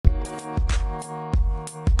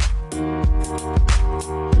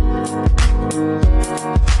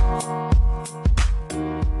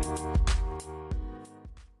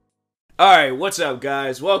Alright, what's up,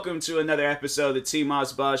 guys? Welcome to another episode of the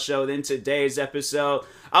T-Moss Boss Show. In today's episode,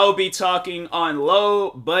 I will be talking on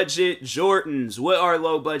low-budget Jordans. What are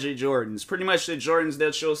low-budget Jordans? Pretty much the Jordans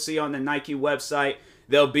that you'll see on the Nike website,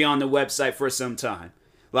 they'll be on the website for some time.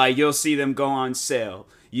 Like, you'll see them go on sale.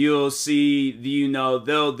 You'll see,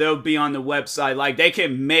 they'll be on the website. Like, they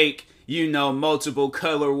can make, multiple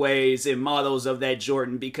colorways and models of that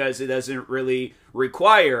Jordan because it doesn't really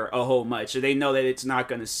require a whole much. They know that it's not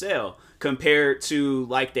going to sell compared to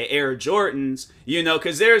like the Air Jordans,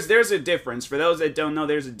 because there's a difference. For those that don't know,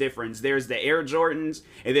 there's a difference. There's the Air Jordans,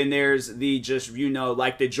 and then there's the just,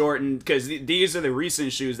 like the Jordan, because these are the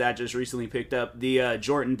recent shoes that I just recently picked up, the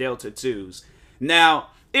Jordan Delta 2s. Now,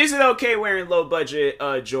 is it okay wearing low budget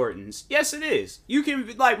Jordans? Yes, it is. You can,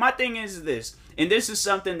 my thing is this. And this is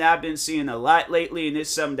something that I've been seeing a lot lately, and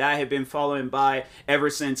it's something that I have been following by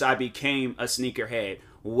ever since I became a sneakerhead.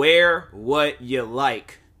 Wear what you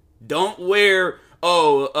like. Don't wear,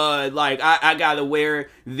 I gotta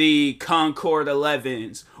wear the Concord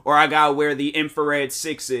 11s, or I gotta wear the Infrared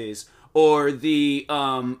 6s, or the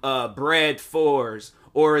Bread 4s,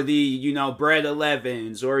 or the, Bread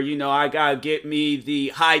 11s, or, I gotta get me the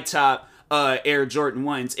high top Air Jordan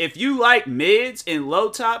 1s. If you like mids and low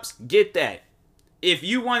tops, get that. If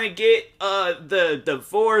you want to get the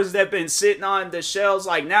fours that have been sitting on the shelves,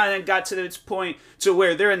 like now it got to this point to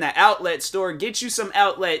where they're in the outlet store, get you some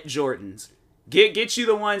outlet Jordans. Get you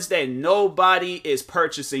the ones that nobody is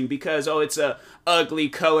purchasing because, it's a ugly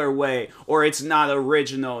colorway or it's not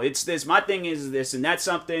original. It's this. My thing is this, and that's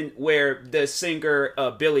something where the singer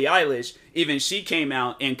Billie Eilish, even she came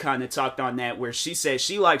out and kind of talked on that, where she said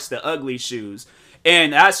she likes the ugly shoes.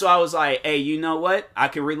 And that's why I was like, hey, you know what? I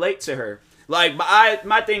can relate to her. Like,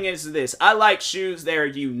 my thing is this. I like shoes that are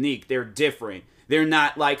unique. They're different. They're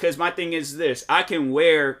not because my thing is this. I can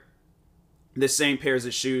wear the same pairs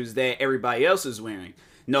of shoes that everybody else is wearing.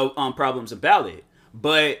 No problems about it.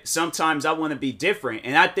 But sometimes I want to be different.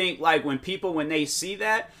 And I think, when they see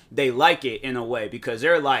that, they like it in a way. Because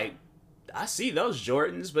they're like, I see those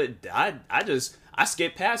Jordans, but I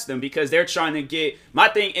skip past them because they're trying to get my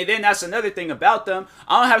thing. And then that's another thing about them.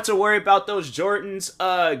 I don't have to worry about those Jordans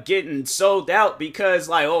getting sold out because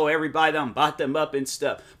everybody done bought them up and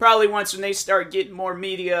stuff. Probably once when they start getting more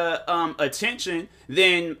media attention,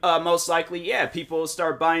 then most likely, people will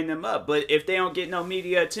start buying them up. But if they don't get no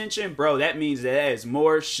media attention, bro, that means that is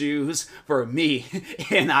more shoes for me.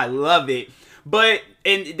 And I love it. But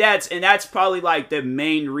that's probably the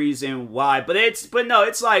main reason why. But it's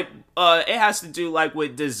it has to do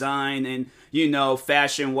with design and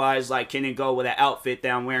fashion wise, can it go with an outfit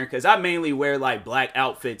that I'm wearing? Because I mainly wear black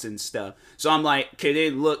outfits and stuff. So I'm could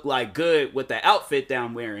it look good with the outfit that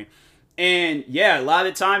I'm wearing? And a lot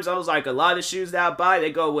of times I was a lot of shoes that I buy,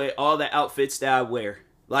 they go with all the outfits that I wear.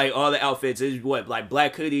 All the outfits is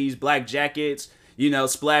black hoodies, black jackets.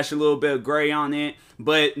 Splash a little bit of gray on it.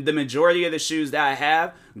 But the majority of the shoes that I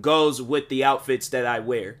have goes with the outfits that I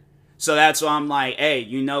wear. So that's why I'm hey,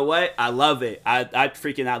 you know what? I love it. I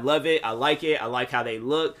love it. I like it. I like how they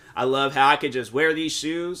look. I love how I could just wear these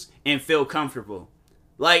shoes and feel comfortable.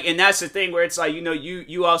 And that's the thing where it's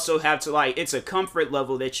you also have to it's a comfort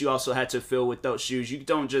level that you also have to feel with those shoes. You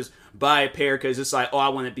don't just buy a pair because it's I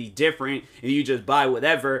want to be different and you just buy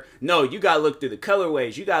whatever. No, you got to look through the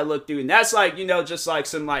colorways. You got to look through, and that's just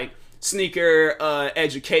some sneaker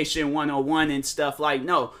education 101 and stuff.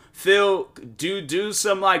 No, do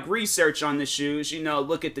some research on the shoes,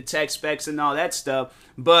 look at the tech specs and all that stuff.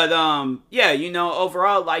 But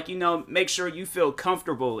overall, make sure you feel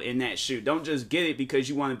comfortable in that shoe. Don't just get it because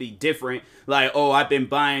you want to be different. I've been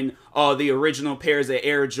buying all the original pairs of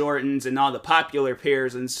Air Jordans and all the popular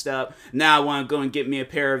pairs and stuff. Now I want to go and get me a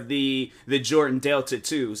pair of the Jordan Delta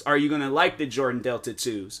 2s. Are you going to like the Jordan Delta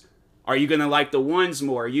 2s? Are you going to like the ones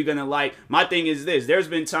more? Are you going to my thing is this. There's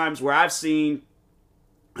been times where I've seen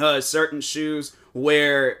certain shoes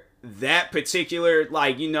where that particular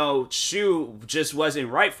shoe just wasn't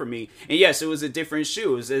right for me. And yes, it was a different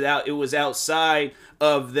shoe. It was outside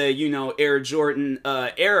of the Air Jordan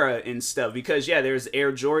era and stuff, because there's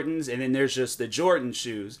Air Jordans and then there's just the Jordan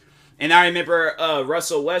shoes. And I remember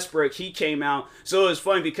Russell Westbrook, he came out. So it was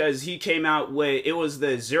funny because he came out with, it was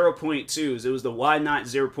the 0.2s. It was the Why Not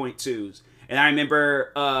 0.2s. And I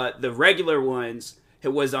remember the regular ones, it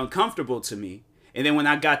was uncomfortable to me. And then when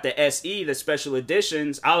I got the SE, the special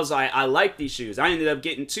editions, I was I like these shoes. I ended up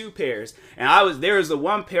getting 2 pairs. And there was the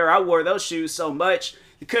one pair, I wore those shoes so much.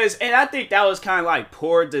 And I think that was kind of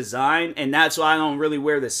poor design. And that's why I don't really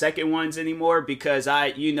wear the second ones anymore. Because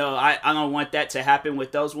I don't want that to happen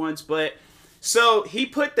with those ones. But, so he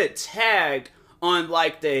put the tag on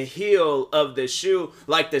like the heel of the shoe,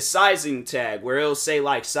 like the sizing tag where it'll say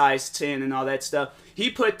like size 10 and all that stuff. He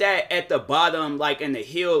put that at the bottom, like in the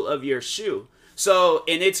heel of your shoe. So,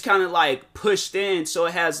 and it's kind of like pushed in, so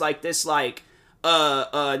it has like this like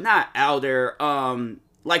not outer,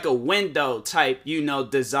 like a window type, you know,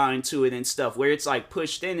 design to it and stuff, where it's like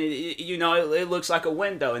pushed in. You know, it looks like a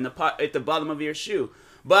window in the at the bottom of your shoe.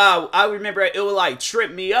 But I remember it would like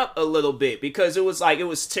trip me up a little bit because it was like it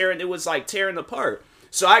was like tearing apart.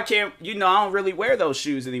 So I can't, you know, I don't really wear those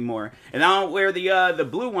shoes anymore, and I don't wear the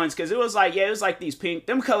blue ones because it was like, yeah, it was like these pink,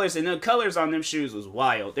 them colors, and the colors on them shoes was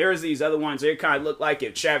wild. There was these other ones that kind of looked like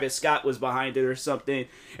if Travis Scott was behind it or something,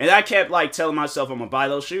 and I kept like telling myself I'm gonna buy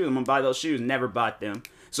those shoes, never bought them.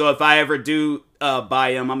 So if I ever do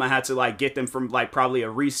buy them, I'm gonna have to like get them from like probably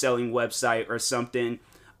a reselling website or something.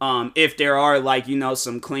 If there are like, you know,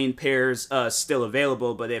 some clean pairs still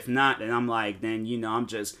available, but if not, then I'm like, then, you know, I'm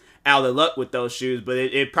just out of luck with those shoes. But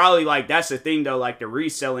it probably like, that's the thing though, like the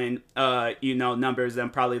reselling you know, numbers then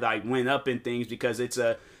probably like went up in things because it's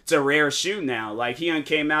a rare shoe now. Like he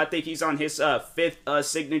came out, I think he's on his fifth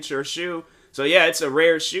signature shoe, so yeah, it's a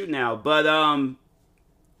rare shoe now. But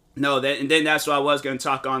no, and then that's what I was going to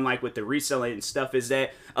talk on, like, with the reselling and stuff, is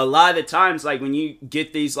that a lot of the times, like, when you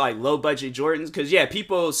get these, like, low-budget Jordans, because, yeah,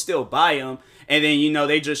 people still buy them, and then, you know,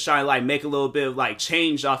 they just try to, like, make a little bit of, like,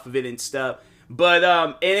 change off of it and stuff. But,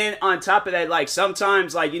 and then on top of that, like,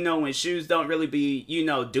 sometimes, like, you know, when shoes don't really be, you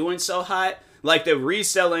know, doing so hot, like, the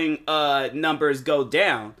reselling numbers go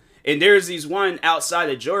down. And there's these one outside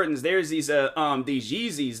of Jordans, there's these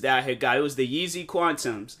Yeezys that I had got. It was the Yeezy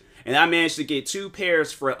Quantums. And I managed to get 2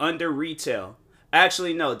 pairs for under retail.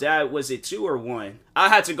 Actually, no, Dad, was it 2 or 1? I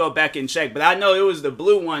had to go back and check, but I know it was the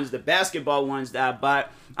blue ones, the basketball ones that I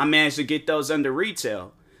bought. I managed to get those under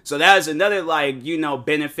retail. So that is another, like, you know,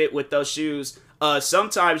 benefit with those shoes.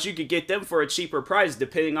 Sometimes you could get them for a cheaper price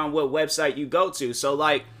depending on what website you go to. So,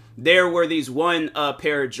 like, there were these one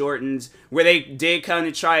pair of Jordans where they did kind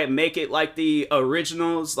of try and make it like the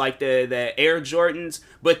originals, like the Air Jordans,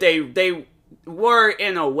 but they were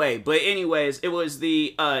in a way. But anyways, it was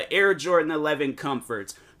the Air Jordan 11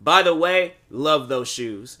 Comforts. By the way, love those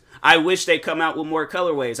shoes. I wish they come out with more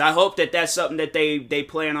colorways. I hope that that's something that they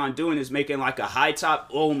plan on doing, is making like a high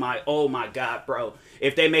top. Oh my god, bro.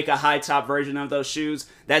 If they make a high top version of those shoes,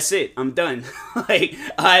 that's it. I'm done. Like,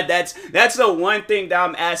 that's the one thing that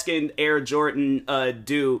I'm asking Air Jordan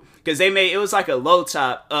do, because it was like a low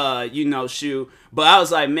top you know, shoe, but I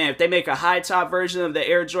was like, man, if they make a high top version of the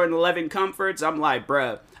Air Jordan 11 Comforts, I'm like,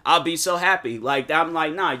 bruh, I'll be so happy. Like, I'm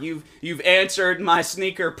like, nah, you've answered my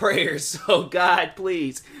sneaker prayers. So God,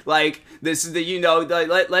 please, like, this is the, you know,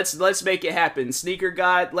 let's make it happen. Sneaker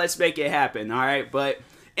God, let's make it happen. All right, but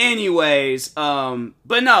anyways, but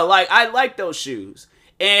no, like, I like those shoes,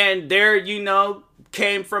 and they're, you know,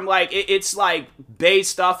 came from like, it's like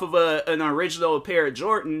based off of an original pair of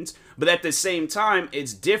Jordans, but at the same time,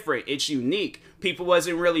 it's different, it's unique. People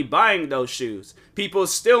wasn't really buying those shoes. People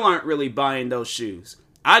still aren't really buying those shoes.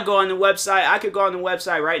 I could go on the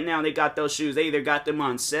website right now, and they got those shoes. They either got them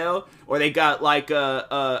on sale, or they got like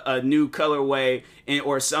a new colorway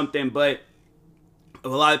or something, but a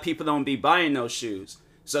lot of people don't be buying those shoes.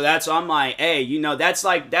 So that's why I'm like, hey, you know, that's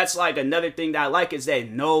like another thing that I like, is that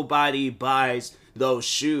nobody buys those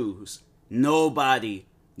shoes. Nobody.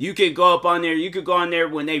 You could go on there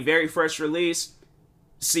when they very first release,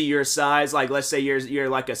 see your size. Like, let's say you're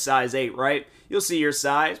like a size 8, right? You'll see your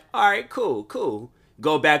size. All right, cool.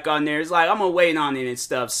 Go back on there. It's like, I'm gonna wait on it and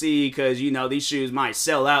stuff. See, because, you know, these shoes might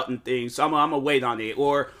sell out and things. So I'm gonna wait on it,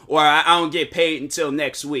 or I don't get paid until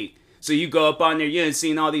next week. So you go up on there, you ain't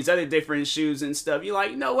seen all these other different shoes and stuff. You're like,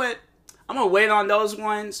 you know what? I'm going to wait on those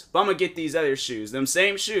ones, but I'm going to get these other shoes. Them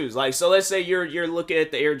same shoes. Like, so let's say you're looking at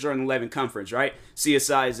the Air Jordan 11 Comforts, right? See a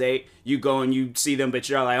size 8. You go and you see them, but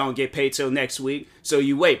you're like, I don't get paid till next week. So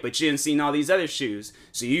you wait, but you didn't see all these other shoes.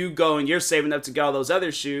 So you go and you're saving up to get all those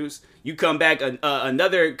other shoes. You come back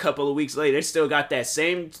another couple of weeks later, they still got that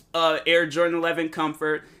same Air Jordan 11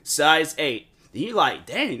 Comfort, size 8. You like,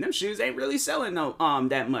 dang, them shoes ain't really selling no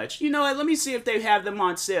that much. You know what? Let me see if they have them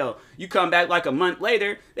on sale. You come back like a month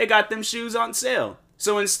later, they got them shoes on sale.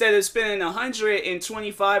 So instead of spending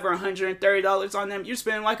 $125 or $130 on them, you're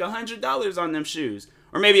spending like $100 on them shoes,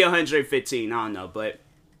 or maybe $115. I don't know, but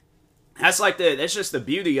that's just the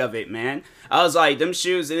beauty of it, man. I was like, them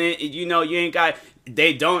shoes, and then, you know,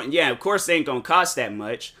 of course they ain't gonna cost that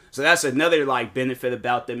much. So that's another like benefit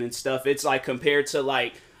about them and stuff. It's like compared to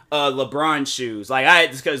like LeBron shoes,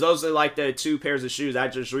 like because those are like the 2 pairs of shoes I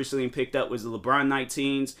just recently picked up, was the LeBron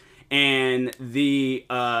 19s and the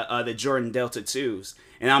Jordan Delta 2s.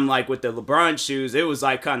 And I'm like, with the LeBron shoes, it was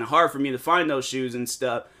like kind of hard for me to find those shoes and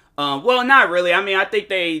stuff. Well, not really. I mean, I think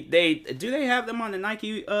they have them on the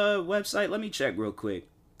Nike website. Let me check real quick.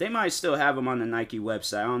 They might still have them on the Nike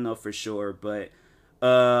website. I don't know for sure, but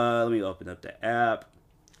let me open up the app.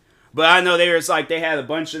 But I know they had a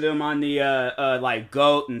bunch of them on the like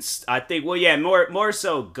GOAT, and I think, well, yeah, more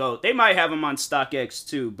so GOAT. They might have them on StockX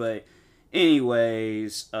too, but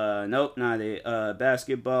anyways, nope, not it.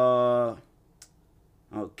 Basketball.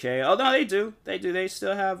 Okay. Oh, no, they do. They do. They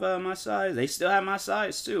still have my size. They still have my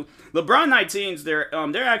size, too. LeBron 19s,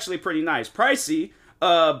 they're actually pretty nice. Pricey,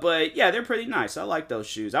 but, yeah, they're pretty nice. I like those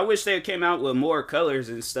shoes. I wish they came out with more colors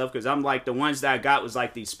and stuff, because I'm like, the ones that I got was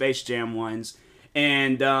like these Space Jam ones.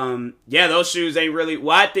 And, yeah, those shoes ain't really...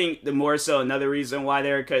 Well, I think the more so another reason why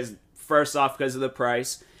they're... Because, first off, because of the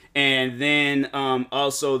price. And then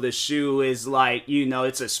also the shoe is like, you know,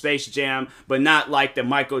 it's a Space Jam, but not like the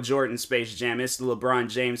Michael Jordan Space Jam. It's the LeBron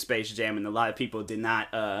James Space Jam, and a lot of people did not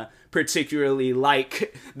particularly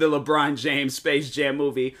like the LeBron James Space Jam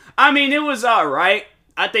movie. I mean, it was all right.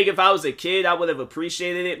 I think if I was a kid, I would have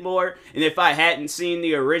appreciated it more. And if I hadn't seen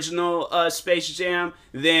the original Space Jam,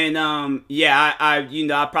 then, yeah,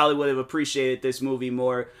 I probably would have appreciated this movie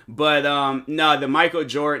more. But, no, the Michael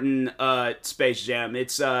Jordan Space Jam,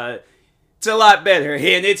 it's a lot better.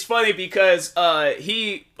 And it's funny because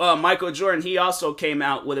Michael Jordan, he also came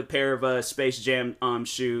out with a pair of Space Jam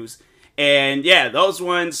shoes. And yeah, those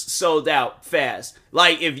ones sold out fast.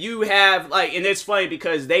 Like, if you have, like, and it's funny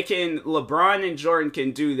because LeBron and Jordan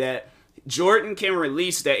can do that. Jordan can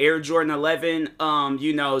release the Air Jordan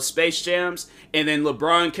 11, Space Jams, and then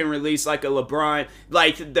LeBron can release like a LeBron,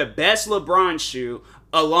 like the best LeBron shoe,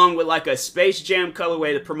 along with like a Space Jam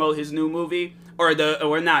colorway to promote his new movie, or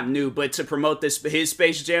not new, but to promote his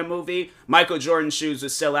Space Jam movie. Michael Jordan shoes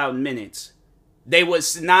would sell out in minutes. They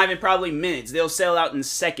was not even probably minutes. They'll sell out in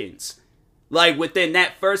seconds. Like, within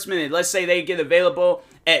that first minute, let's say they get available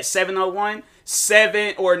at 7:01,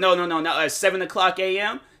 7 o'clock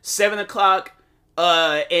a.m., 7 o'clock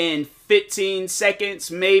in 15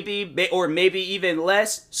 seconds, maybe, or maybe even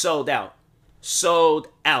less, sold out. Sold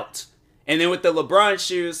out. And then with the LeBron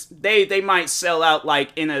shoes, they might sell out, like,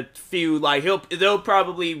 in a few, like, they'll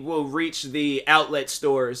probably will reach the outlet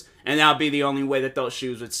stores, and that'll be the only way that those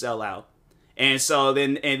shoes would sell out. And so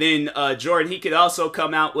then Jordan, he could also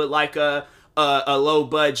come out with, like, a low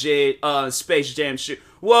budget Space Jam shoe.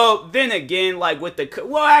 Well, then again, like with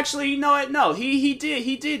actually, you know what? No, he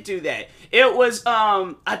did do that. It was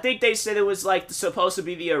I think they said it was like supposed to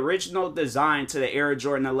be the original design to the Air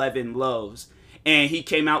Jordan 11 lows, and he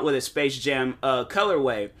came out with a Space Jam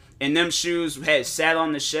colorway. And them shoes had sat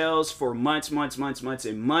on the shelves for months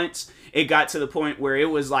and months. It got to the point where it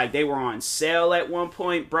was like they were on sale at one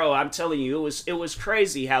point. Bro, I'm telling you, it was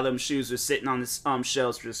crazy how them shoes were sitting on the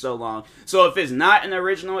shelves for so long. So if it's not an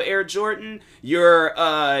original Air Jordan, you're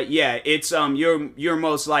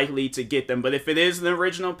most likely to get them. But if it is an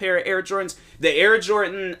original pair of Air Jordans, the Air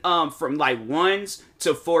Jordan from like 1s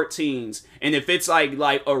to 14s, and if it's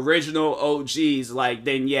like original OGs, like,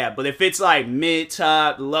 then yeah. But if it's like mid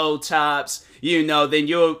top, low tops, then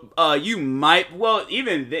you might, well,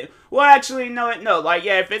 even then, well, actually, no, like,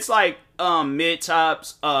 yeah, if it's like mid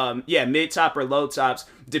tops, mid top or low tops,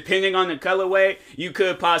 depending on the colorway, you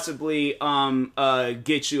could possibly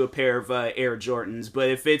get you a pair of Air Jordans. But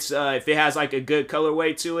if it has like a good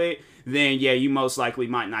colorway to it, then yeah, you most likely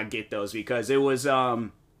might not get those, because it was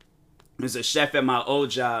there's a chef at my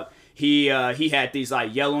old job. He had these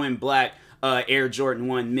like yellow and black Air Jordan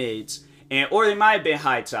 1 mids. Or they might have been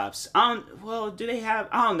high tops. Do they have?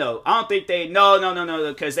 I don't know. I don't think they. No,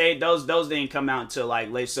 because those didn't come out until like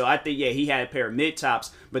late. So I think, yeah, he had a pair of mid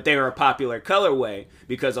tops, but they were a popular colorway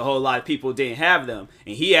because a whole lot of people didn't have them,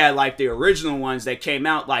 and he had like the original ones that came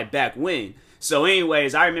out like back when. So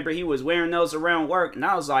anyways, I remember he was wearing those around work, and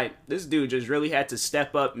I was like, this dude just really had to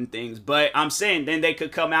step up and things. But I'm saying then they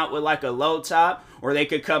could come out with like a low top, or they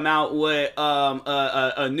could come out with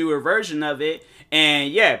a newer version of it.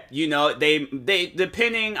 And yeah, they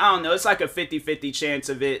depending, I don't know, it's like a 50-50 chance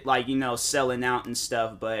of it, like, selling out and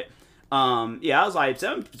stuff. But yeah, I was like,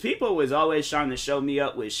 some people was always trying to show me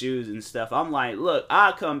up with shoes and stuff. I'm like, look,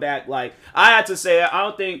 I'll come back. Like, I had to say, I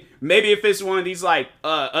don't think, maybe if it's one of these like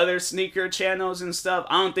other sneaker channels and stuff,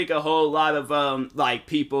 I don't think a whole lot of like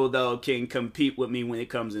people though can compete with me when it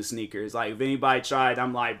comes to sneakers. Like, if anybody tried,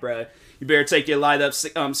 I'm like, bruh, you better take your light up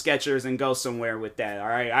Skechers and go somewhere with that. All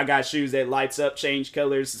right, I got shoes that lights up, change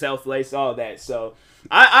colors, self lace, all that. So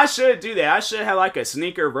I should do that. I should have like a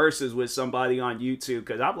sneaker versus with somebody on YouTube,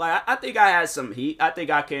 because I'm like, I think I have some heat. I think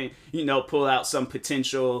I can, pull out some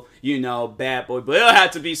potential, bad boy. But it'll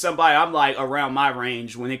have to be somebody I'm like around my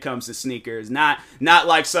range when it comes to sneakers. Not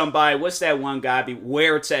like somebody, what's that one guy,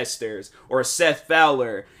 Wear Testers or Seth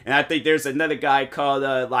Fowler. And I think there's another guy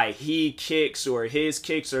called like He Kicks or His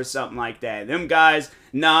Kicks or something like that. Them guys,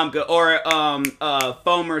 I'm good. Or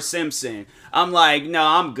Fomer Simpson. I'm like, no,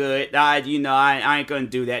 I'm good. I ain't gonna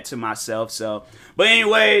do that to myself. So, but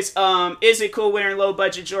anyways, is it cool wearing low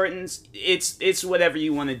budget Jordans? It's whatever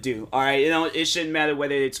you want to do. All right, it shouldn't matter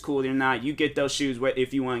whether it's cool or not. You get those shoes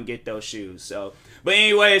if you want to get those shoes. So. But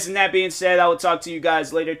anyways, and that being said, I will talk to you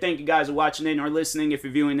guys later. Thank you guys for watching in or listening. If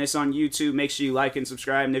you're viewing this on YouTube, make sure you like and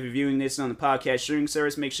subscribe. And if you're viewing this on the podcast streaming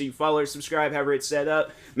service, make sure you follow or subscribe, however it's set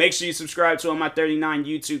up. Make sure you subscribe to all my 39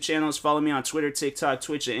 YouTube channels. Follow me on Twitter, TikTok,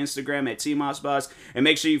 Twitch, and Instagram at TMossBoss. And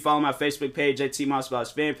make sure you follow my Facebook page at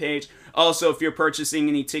TMossBoss fan page. Also, if you're purchasing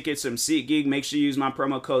any tickets from SeatGeek, make sure you use my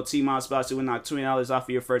promo code TMossBoss to win like $20 off of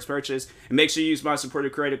your first purchase. And make sure you use my supporter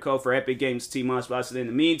creator code for Epic Games TMossBoss. And in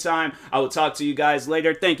the meantime, I will talk to you guys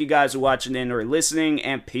later. Thank you guys for watching and or listening,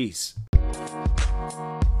 and peace.